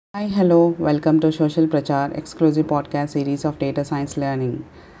Hi, hello, welcome to Social Prachar, exclusive podcast series of data science learning.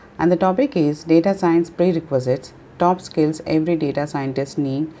 And the topic is data science prerequisites, top skills every data scientist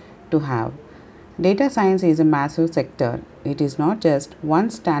need to have. Data science is a massive sector. It is not just one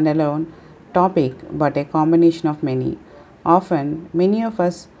standalone topic but a combination of many. Often, many of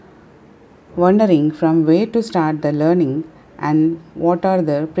us wondering from where to start the learning and what are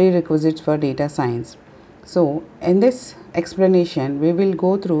the prerequisites for data science. So, in this explanation, we will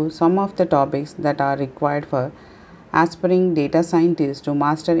go through some of the topics that are required for aspiring data scientists to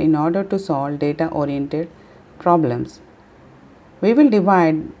master in order to solve data oriented problems. We will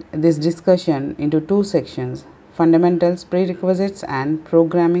divide this discussion into two sections: fundamentals prerequisites and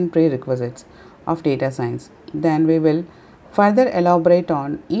programming prerequisites of data science. Then we will further elaborate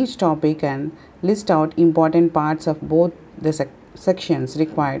on each topic and list out important parts of both the sections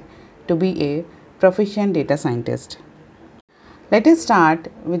required to be a proficient data scientist. Let us start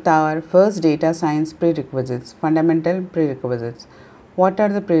with our first data science prerequisites, fundamental prerequisites. What are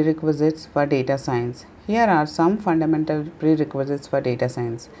the prerequisites for data science? Here are some fundamental prerequisites for data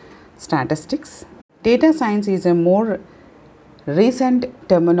science. Statistics. Data science is a more recent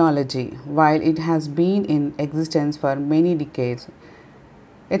terminology while it has been in existence for many decades.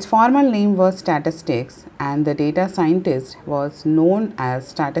 Its formal name was statistics, and the data scientist was known as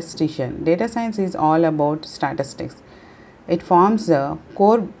statistician. Data science is all about statistics. It forms the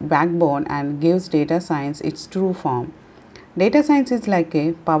core backbone and gives data science its true form. Data science is like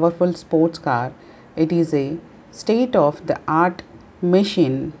a powerful sports car. It is a state of the art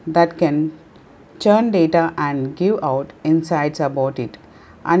machine that can churn data and give out insights about it.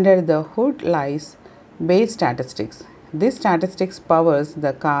 Under the hood lies base statistics. This statistics powers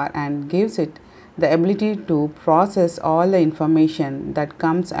the car and gives it the ability to process all the information that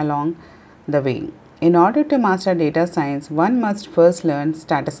comes along the way. In order to master data science, one must first learn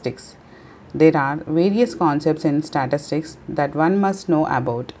statistics. There are various concepts in statistics that one must know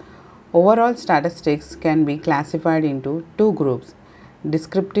about. Overall, statistics can be classified into two groups: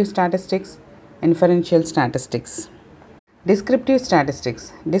 descriptive statistics, inferential statistics. Descriptive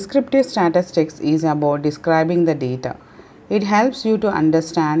statistics. Descriptive statistics is about describing the data. It helps you to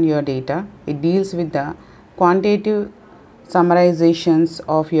understand your data. It deals with the quantitative summarizations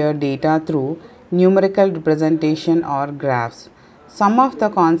of your data through numerical representation or graphs. Some of the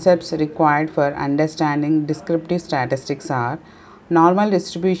concepts required for understanding descriptive statistics are normal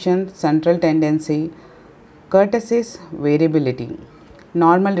distribution, central tendency, Kurtosis variability.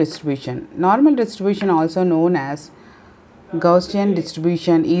 Normal distribution. Normal distribution, also known as Gaussian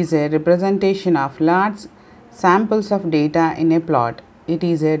distribution, is a representation of large samples of data in a plot. It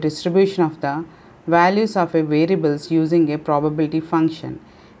is a distribution of the values of a variables using a probability function.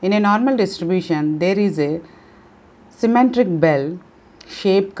 In a normal distribution, there is a symmetric bell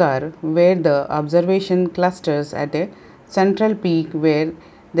shaped curve where the observation clusters at a central peak where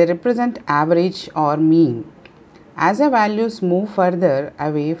they represent average or mean. As the values move further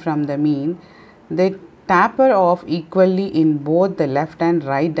away from the mean, they taper off equally in both the left and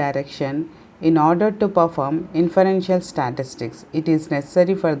right direction. In order to perform inferential statistics, it is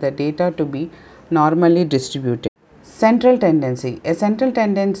necessary for the data to be normally distributed. Central tendency. A central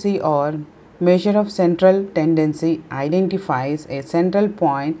tendency or measure of central tendency identifies a central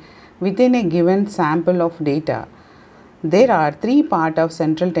point within a given sample of data. There are three parts of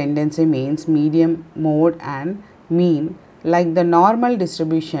central tendency: means, median, mode, and mean. Like the normal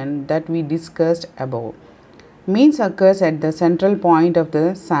distribution that we discussed above, means occurs at the central point of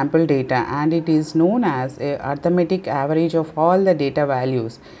the sample data and it is known as a arithmetic average of all the data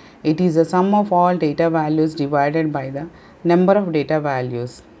values. It is the sum of all data values divided by the number of data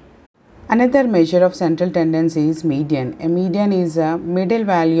values. Another measure of central tendency is median. A median is a middle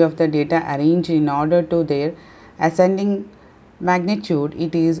value of the data arranged in order to their ascending magnitude.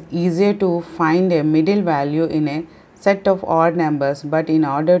 It is easier to find a middle value in a set of odd numbers, but in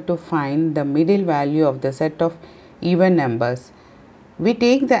order to find the middle value of the set of even numbers, we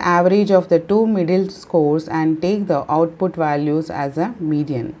take the average of the two middle scores and take the output values as a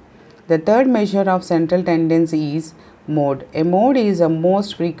median. The third measure of central tendency is mode. A mode is the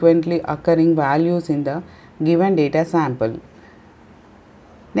most frequently occurring values in the given data sample.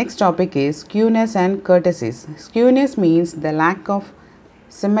 Next topic is skewness and kurtosis. Skewness means the lack of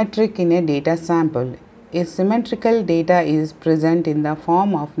symmetric in a data sample. A symmetrical data is present in the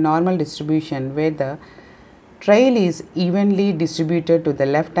form of normal distribution where the trail is evenly distributed to the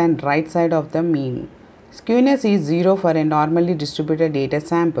left and right side of the mean. Skewness is 0 for a normally distributed data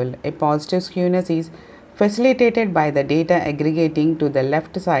sample. A positive skewness is facilitated by the data aggregating to the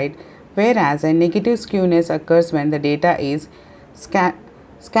left side, whereas a negative skewness occurs when the data is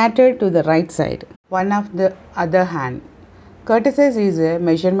scattered to the right side. One of the other hand, kurtosis is a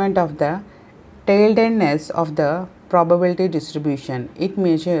measurement of the tailedness of the probability distribution. It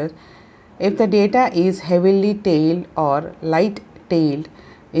measures if the data is heavily tailed or light tailed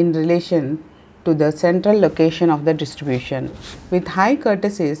in relation to the central location of the distribution. With high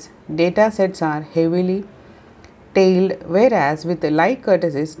kurtosis, data sets are heavily tailed, whereas with light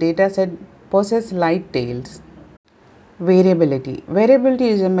kurtosis, data set possess light tails. Variability. Variability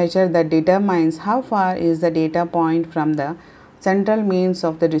is a measure that determines how far is the data point from the central means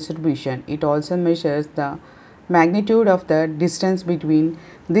of the distribution. It also measures the magnitude of the distance between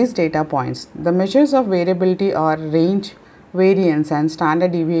these data points. The measures of variability are range, variance, and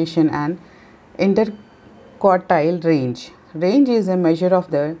standard deviation and interquartile range. Range is a measure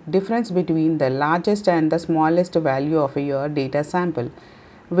of the difference between the largest and the smallest value of your data sample.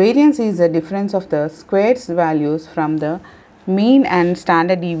 Variance is the difference of the squared values from the mean, and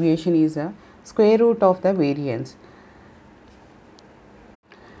standard deviation is a square root of the variance.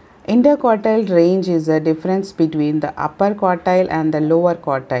 Interquartile range is the difference between the upper quartile and the lower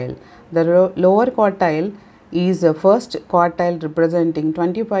quartile. The lower quartile is the first quartile representing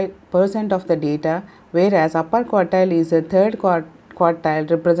 25% of the data, whereas upper quartile is the third quartile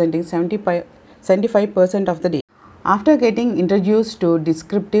representing 75% of the data. After getting introduced to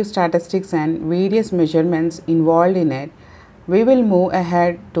descriptive statistics and various measurements involved in it, we will move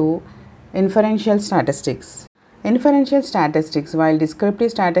ahead to inferential statistics. Inferential statistics. While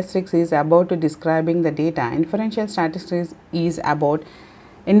descriptive statistics is about describing the data, inferential statistics is about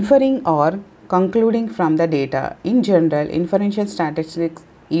inferring or concluding from the data. In general, inferential statistics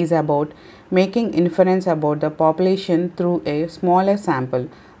is about making inference about the population through a smaller sample.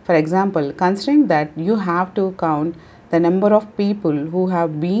 For example, considering that you have to count the number of people who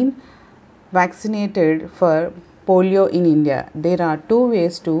have been vaccinated for polio in India, there are two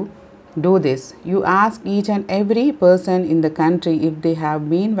ways to do this. You ask each and every person in the country if they have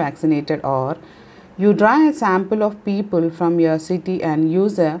been vaccinated, or you draw a sample of people from your city and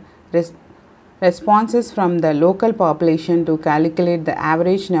use the responses from the local population to calculate the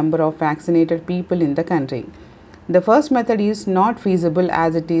average number of vaccinated people in the country. The first method is not feasible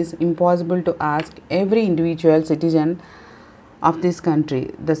as it is impossible to ask every individual citizen of this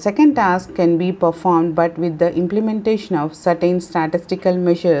country. The second task can be performed, but with the implementation of certain statistical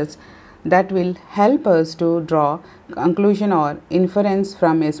measures that will help us to draw conclusion or inference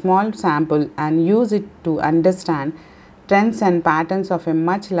from a small sample and use it to understand trends and patterns of a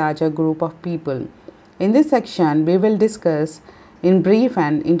much larger group of people. In this section, we will discuss in brief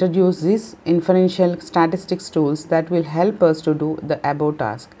and introduce these inferential statistics tools that will help us to do the above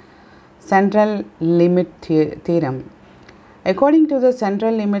task. Central limit theorem. According to the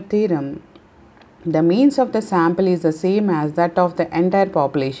central limit theorem, the means of the sample is the same as that of the entire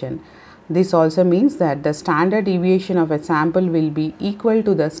population. This also means that the standard deviation of a sample will be equal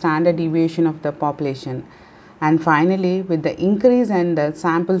to the standard deviation of the population. And finally, with the increase in the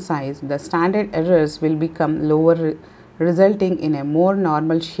sample size, the standard errors will become lower, resulting in a more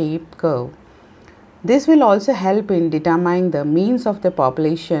normal shaped curve. This will also help in determining the means of the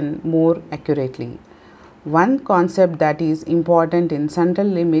population more accurately. One concept that is important in central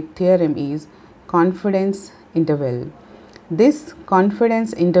limit theorem is confidence interval. This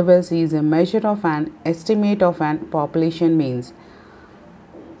confidence interval is a measure of an estimate of an population means.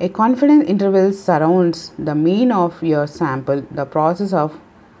 A confidence interval surrounds the mean of your sample. The process of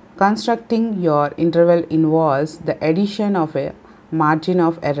constructing your interval involves the addition of a margin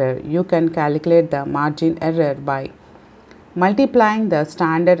of error. You can calculate the margin error by multiplying the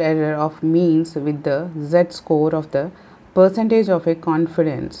standard error of means with the z-score of the percentage of a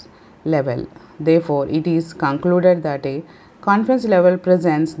confidence level. Therefore, it is concluded that a confidence level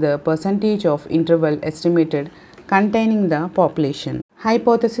presents the percentage of interval estimated containing the population.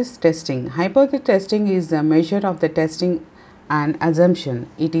 Hypothesis testing. Hypothesis testing is the measure of the testing an assumption.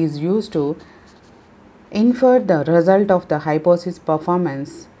 It is used to infer the result of the hypothesis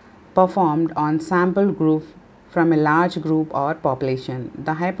performed on sample group from a large group or population.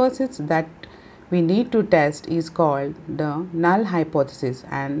 The hypothesis that we need to test is called the null hypothesis,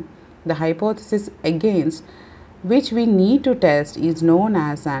 and the hypothesis against which we need to test is known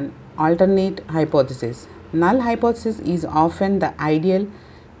as an alternate hypothesis. Null hypothesis is often the ideal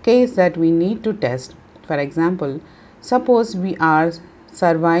case that we need to test. For example, suppose we are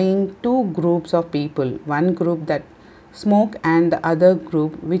surveying two groups of people, one group that smoke and the other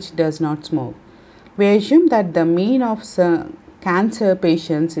group which does not smoke. We assume that the mean of cancer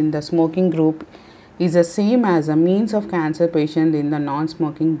patients in the smoking group is the same as the means of cancer patients in the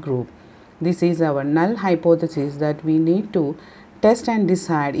non-smoking group. This is our null hypothesis that we need to test and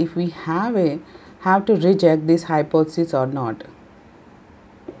decide if we have to reject this hypothesis or not.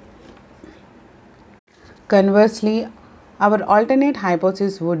 Conversely, our alternate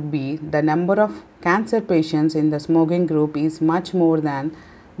hypothesis would be the number of cancer patients in the smoking group is much more than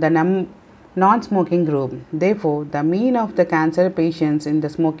the non-smoking group. Therefore, the mean of the cancer patients in the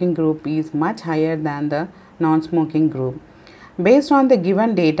smoking group is much higher than the non-smoking group. Based on the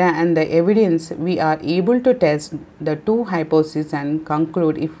given data and the evidence, we are able to test the two hypotheses and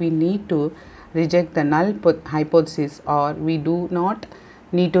conclude if we need to reject the null hypothesis or we do not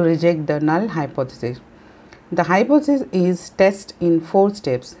need to reject the null hypothesis. The hypothesis is tested in 4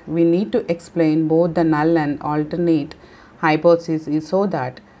 steps. We need to explain both the null and alternate hypothesis so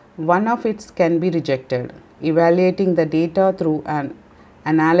that one of it can be rejected. Evaluating the data through an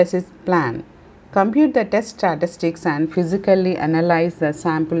analysis plan. Compute the test statistics and physically analyze the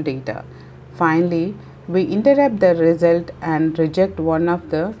sample data. Finally, we interrupt the result and reject one of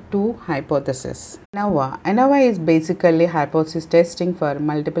the two hypotheses. ANOVA is basically hypothesis testing for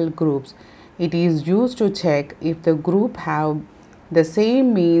multiple groups. It is used to check if the group have the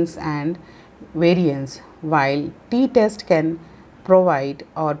same means and variance, while t-test can provide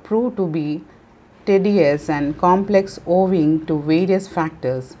or prove to be tedious and complex owing to various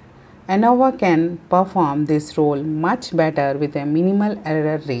factors. ANOVA can perform this role much better with a minimal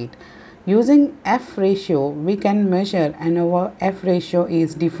error rate. Using F ratio, we can measure ANOVA. F ratio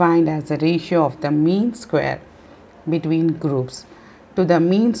is defined as the ratio of the mean square between groups to the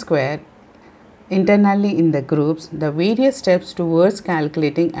mean square internally in the groups. The various steps towards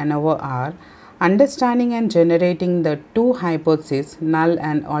calculating ANOVA are understanding and generating the two hypotheses, null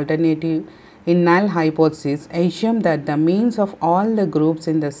and alternative. In null hypothesis, assume that the means of all the groups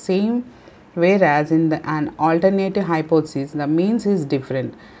in the same, whereas in an alternative hypothesis, the means is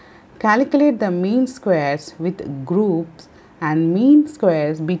different. Calculate the mean squares with groups and mean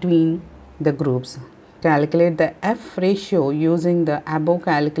squares between the groups. Calculate the F ratio using the above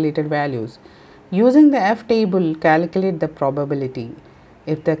calculated values. Using the F table, calculate the probability.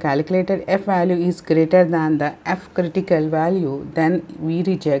 If the calculated F value is greater than the F critical value, then we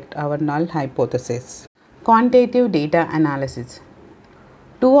reject our null hypothesis. Quantitative data analysis.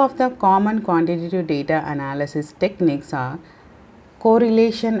 Two of the common quantitative data analysis techniques are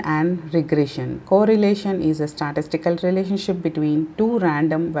correlation and regression. Correlation is a statistical relationship between two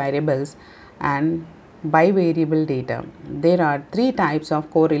random variables and bivariable data. There are 3 types of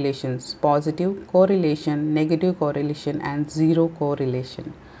correlations: positive correlation, negative correlation, and zero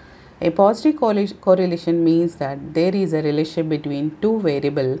correlation. A positive correlation means that there is a relationship between two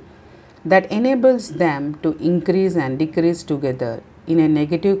variables that enables them to increase and decrease together. In a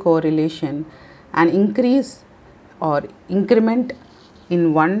negative correlation, an increase or increment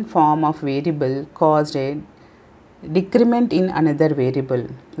in one form of variable caused a decrement in another variable,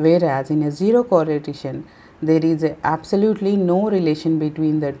 whereas in a zero correlation there is absolutely no relation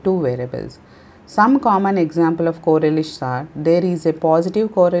between the two variables. Some common example of correlations are: there is a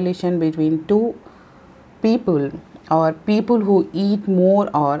positive correlation between two people or people who eat more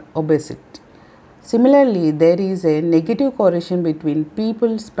or obesity. Similarly, there is a negative correlation between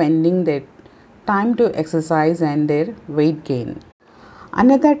people spending their time to exercise and their weight gain.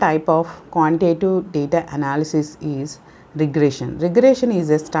 Another type of quantitative data analysis is regression. Regression is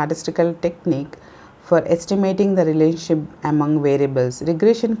a statistical technique for estimating the relationship among variables.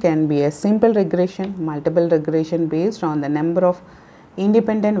 Regression can be a simple regression, multiple regression based on the number of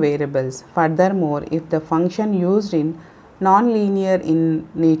independent variables. Furthermore, if the function used is non-linear in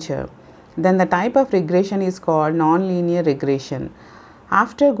nature, then the type of regression is called nonlinear regression.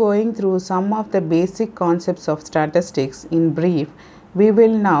 After going through some of the basic concepts of statistics in brief, we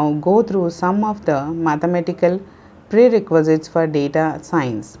will now go through some of the mathematical prerequisites for data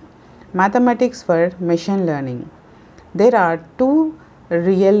science. Mathematics for machine learning. There are 2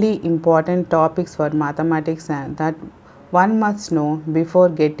 really important topics for mathematics that one must know before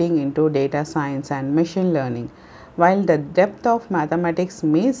getting into data science and machine learning. While the depth of mathematics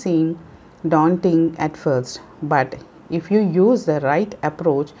may seem daunting at first, but if you use the right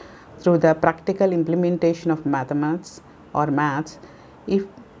approach through the practical implementation of mathematics or maths, if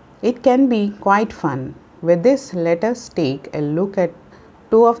it can be quite fun. With this, let us take a look at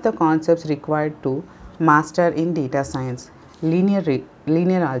 2 of the concepts required to master in data science.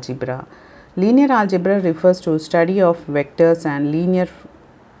 Linear algebra. Linear algebra refers to study of vectors and linear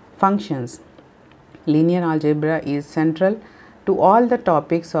functions. Linear algebra is central to all the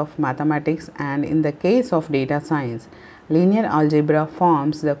topics of mathematics, and in the case of data science, linear algebra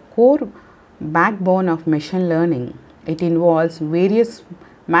forms the core backbone of machine learning. It involves various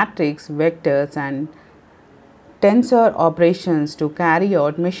matrix, vectors, and tensor operations to carry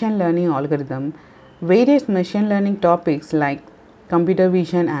out machine learning algorithm. Various machine learning topics like computer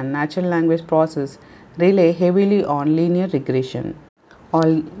vision and natural language process rely heavily on linear regression or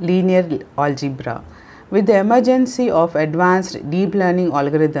linear algebra. With the emergence of advanced deep learning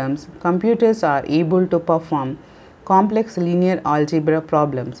algorithms, computers are able to perform complex linear algebra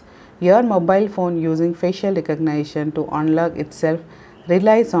problems. Your mobile phone using facial recognition to unlock itself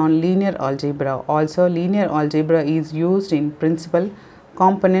relies on linear algebra. Also, linear algebra is used in principal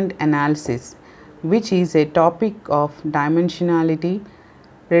component analysis, which is a topic of dimensionality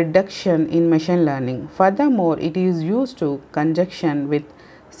reduction in machine learning. Furthermore, it is used to conjunction with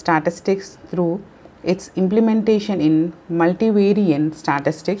statistics through its implementation in multivariate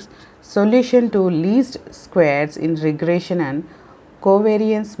statistics, solution to least squares in regression, and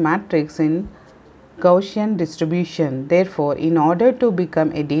covariance matrix in Gaussian distribution. Therefore, in order to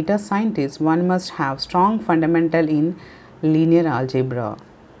become a data scientist, one must have strong fundamental in linear algebra.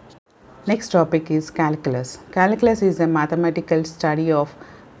 Next topic is calculus. Calculus is a mathematical study of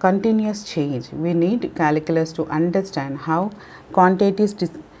continuous change. We need calculus to understand how quantities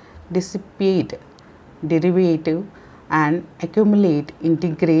dissipate, derivative, and accumulate,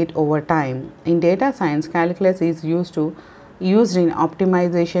 integrate over time. In data science, calculus is used in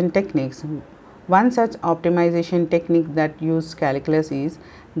optimization techniques. One such optimization technique that uses calculus is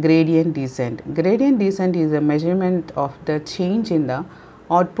gradient descent. Gradient descent is a measurement of the change in the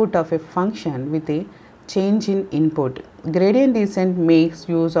output of a function with a change in input. Gradient descent makes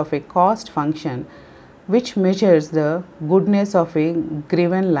use of a cost function which measures the goodness of a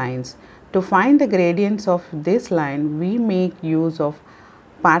given lines. To find the gradients of this line, we make use of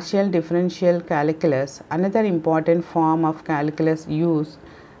partial differential calculus. Another important form of calculus used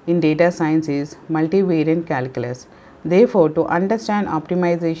in data science is multivariate calculus. Therefore, to understand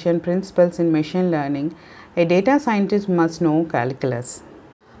optimization principles in machine learning, a data scientist must know calculus.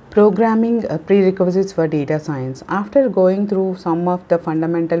 Programming prerequisites for data science. After going through some of the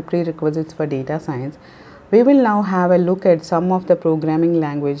fundamental prerequisites for data science, we will now have a look at some of the programming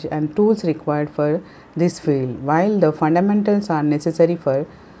language and tools required for this field. While the fundamentals are necessary for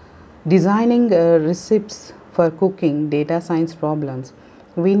designing recipes for cooking data science problems,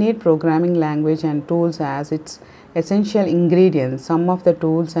 we need programming language and tools as its essential ingredients. Some of the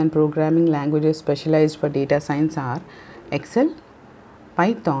tools and programming languages specialized for data science are Excel,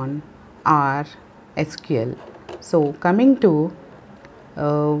 Python, R, SQL. So, coming to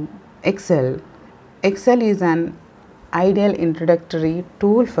Excel. Excel is an ideal introductory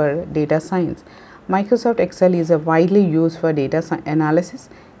tool for data science. Microsoft Excel is widely used for data analysis,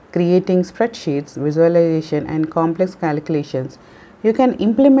 creating spreadsheets, visualization, and complex calculations. You can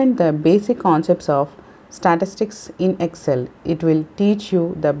implement the basic concepts of statistics in Excel. It will teach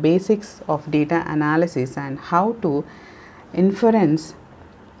you the basics of data analysis and how to inference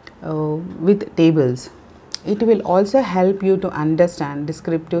with tables. It will also help you to understand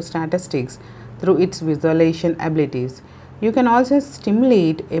descriptive statistics through its visualization abilities. You can also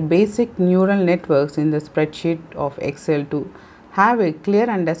stimulate a basic neural networks in the spreadsheet of Excel to have a clear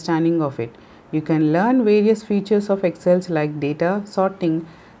understanding of it. You can learn various features of Excel like data sorting,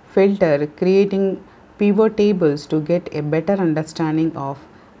 filter, creating pivot tables to get a better understanding of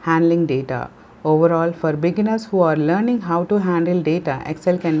handling data. Overall, for beginners who are learning how to handle data,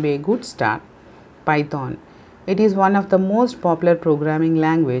 Excel can be a good start. Python. It is one of the most popular programming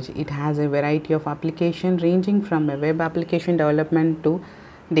language. It has a variety of applications ranging from a web application development to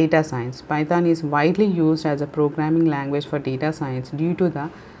data science. Python is widely used as a programming language for data science due to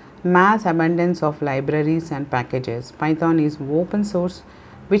the mass abundance of libraries and packages. Python is open source,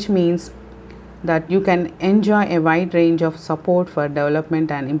 which means that you can enjoy a wide range of support for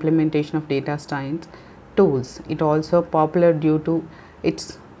development and implementation of data science tools. It also popular due to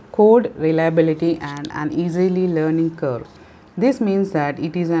its code reliability and an easily learning curve. This means that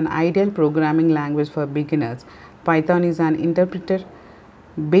it is an ideal programming language for beginners. Python is an interpreter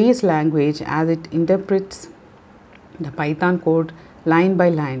based language as it interprets the Python code line by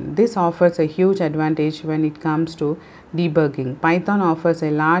line. This offers a huge advantage when it comes to debugging. Python offers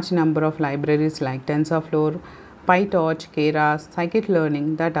a large number of libraries like TensorFlow, PyTorch, Keras,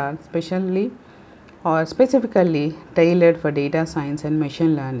 scikit-learn that are specifically tailored for data science and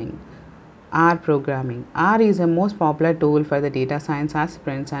machine learning. R programming. R is the most popular tool for the data science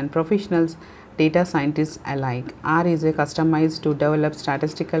aspirants and professionals, data scientists alike. R is customized to develop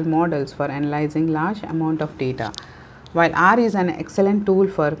statistical models for analyzing large amount of data. While R is an excellent tool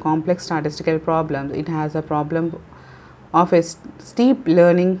for complex statistical problems, it has a problem of a steep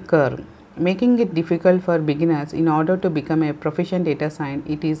learning curve, making it difficult for beginners. In order to become a proficient data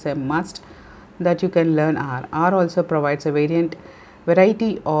scientist, it is a must that you can learn R. R also provides a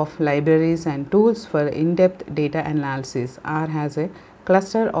variety of libraries and tools for in-depth data analysis. R has a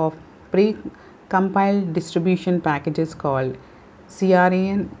cluster of pre-compiled distribution packages called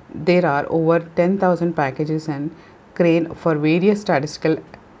CRAN. There are over 10,000 packages and CRAN for various statistical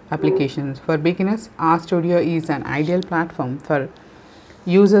applications. For beginners, RStudio is an ideal platform for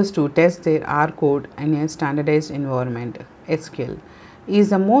users to test their R code in a standardized environment. SQL is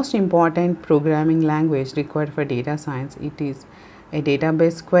the most important programming language required for data science. It is a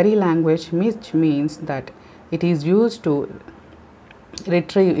database query language, which means that it is used to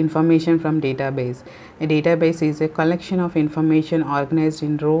retrieve information from database. A database is a collection of information organized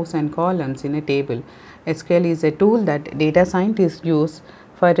in rows and columns in a table. SQL is a tool that data scientists use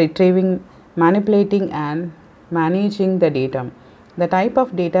for retrieving, manipulating and managing the data. The type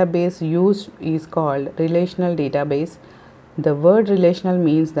of database used is called relational database. The word relational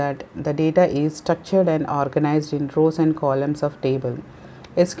means that the data is structured and organized in rows and columns of table.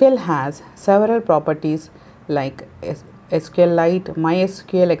 SQL has several properties like SQLite,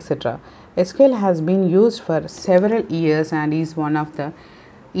 MySQL, etc. SQL has been used for several years and is one of the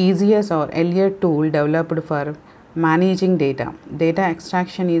easiest or earlier tool developed for managing data. Data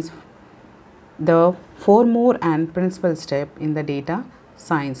extraction is the foremost and principal step in the data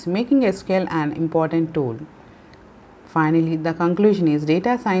science, making SQL an important tool. Finally, the conclusion is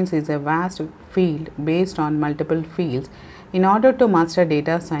data science is a vast field based on multiple fields. In order to master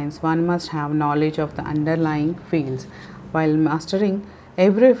data science, one must have knowledge of the underlying fields. While mastering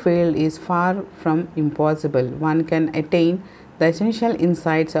every field is far from impossible, one can attain the essential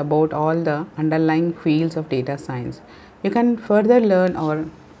insights about all the underlying fields of data science. You can further learn or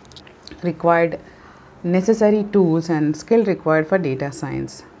required necessary tools and skill required for data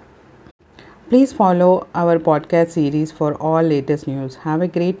science. Please follow our podcast series for all latest news. Have a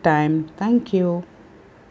great time. Thank you.